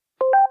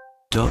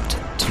Dot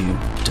to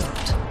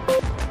dot.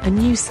 A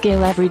new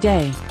skill every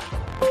day.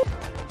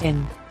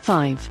 In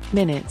 5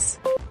 minutes.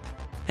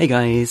 Hey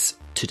guys,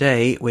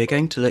 today we're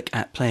going to look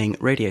at playing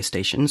radio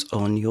stations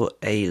on your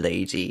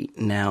A-Lady.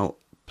 Now,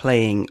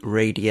 playing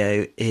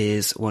radio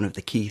is one of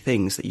the key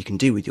things that you can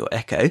do with your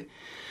Echo,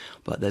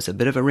 but there's a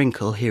bit of a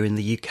wrinkle here in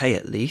the UK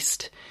at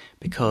least,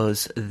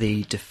 because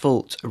the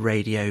default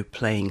radio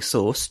playing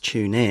source,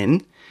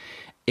 TuneIn,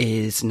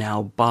 is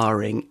now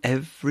barring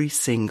every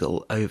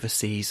single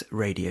overseas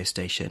radio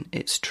station.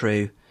 It's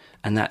true,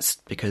 and that's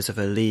because of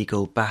a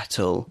legal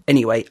battle.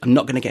 Anyway, I'm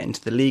not going to get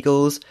into the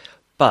legals,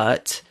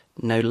 but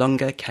no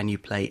longer can you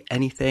play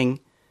anything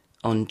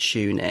on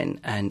TuneIn,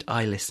 and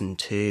I listen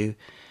to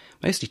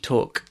mostly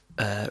talk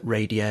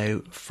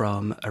radio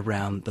from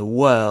around the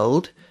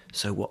world,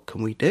 so what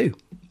can we do?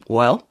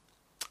 Well,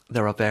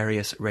 there are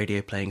various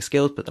radio playing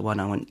skills, but the one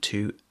I want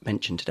to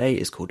mention today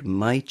is called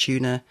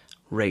MyTuner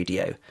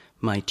Radio.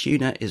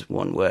 MyTuner is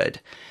one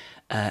word,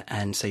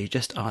 and so you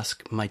just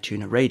ask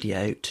MyTuner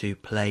Radio to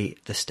play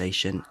the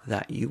station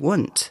that you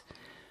want.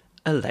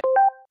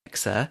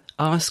 Alexa,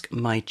 ask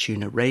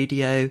MyTuner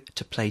Radio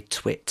to play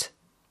Twit.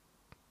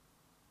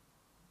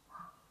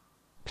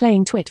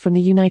 Playing Twit from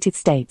the United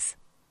States.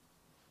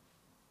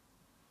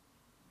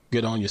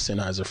 Good on you,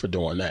 Sennheiser, for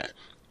doing that.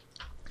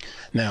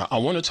 Now, I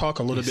want to talk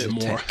a little bit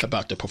more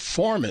about the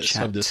performance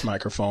of this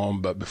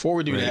microphone, but before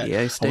we do that,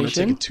 I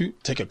want to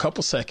take a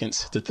couple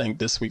seconds to thank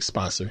this week's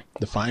sponsor,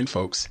 the fine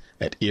folks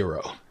at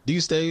Eero.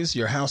 These days,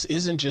 your house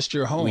isn't just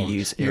your home. We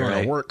use Eero. You're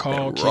on a work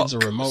call, kids are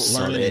remote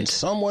learning, and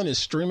someone is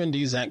streaming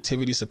these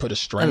activities to put a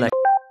strain on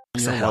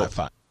your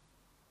Wi-Fi.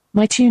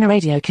 MyTuner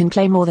Radio can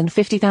play more than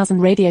 50,000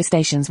 radio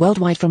stations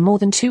worldwide from more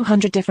than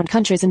 200 different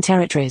countries and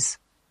territories.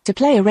 To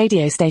play a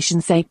radio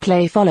station, say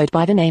play followed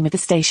by the name of the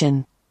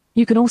station.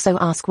 You can also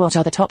ask what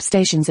are the top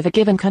stations of a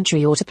given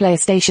country, or to play a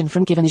station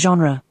from given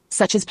genre,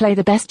 such as play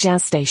the best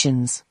jazz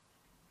stations.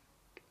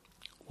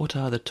 What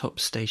are the top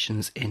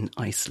stations in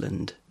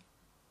Iceland?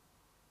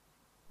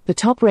 The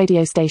top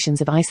radio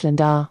stations of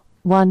Iceland are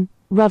 1.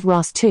 Ruv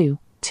Ras 2,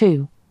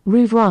 2.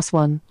 Ruv Ras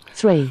 1,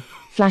 3.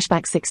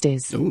 Flashback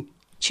 60s. Ooh.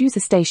 Choose a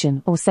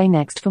station or say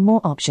next for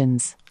more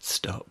options.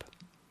 Stop.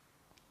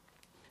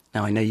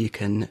 Now I know you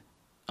can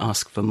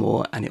ask for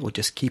more and it will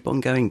just keep on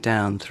going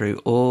down through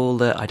all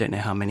the, I don't know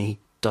how many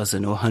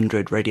dozen or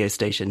 100 radio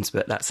stations,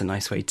 but that's a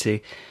nice way to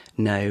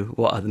know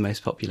what are the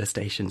most popular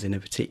stations in a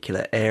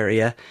particular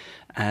area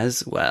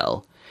as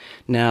well.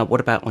 Now, what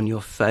about on your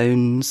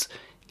phones?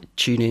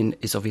 TuneIn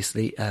is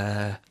obviously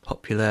a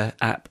popular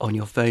app on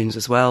your phones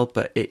as well,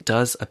 but it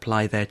does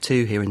apply there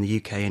too, here in the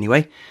UK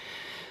anyway.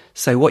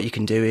 So what you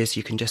can do is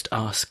you can just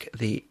ask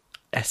the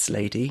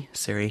S-Lady,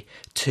 Siri,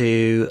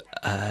 to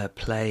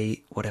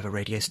play whatever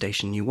radio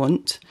station you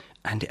want,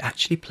 and it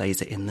actually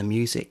plays it in the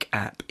music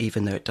app.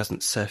 Even though it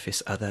doesn't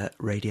surface other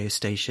radio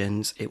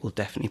stations, it will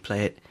definitely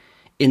play it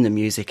in the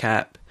music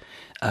app,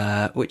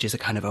 which is a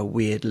kind of a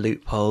weird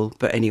loophole.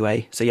 But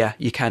anyway, so yeah,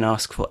 you can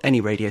ask for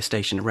any radio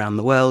station around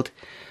the world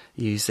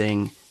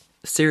using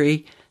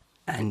Siri,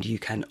 and you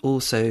can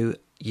also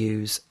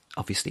use,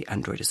 obviously,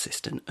 Android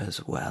Assistant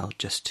as well,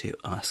 just to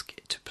ask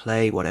it to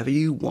play whatever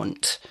you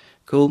want.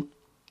 Cool.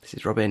 This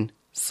is Robin,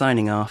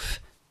 signing off,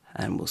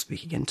 and we'll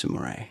speak again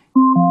tomorrow.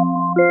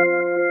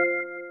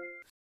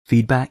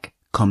 Feedback,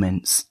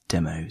 comments,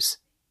 demos.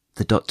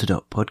 The dot to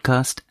dot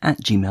podcast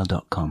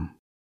 @gmail.com.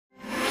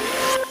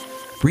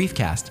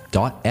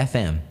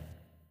 Briefcast.fm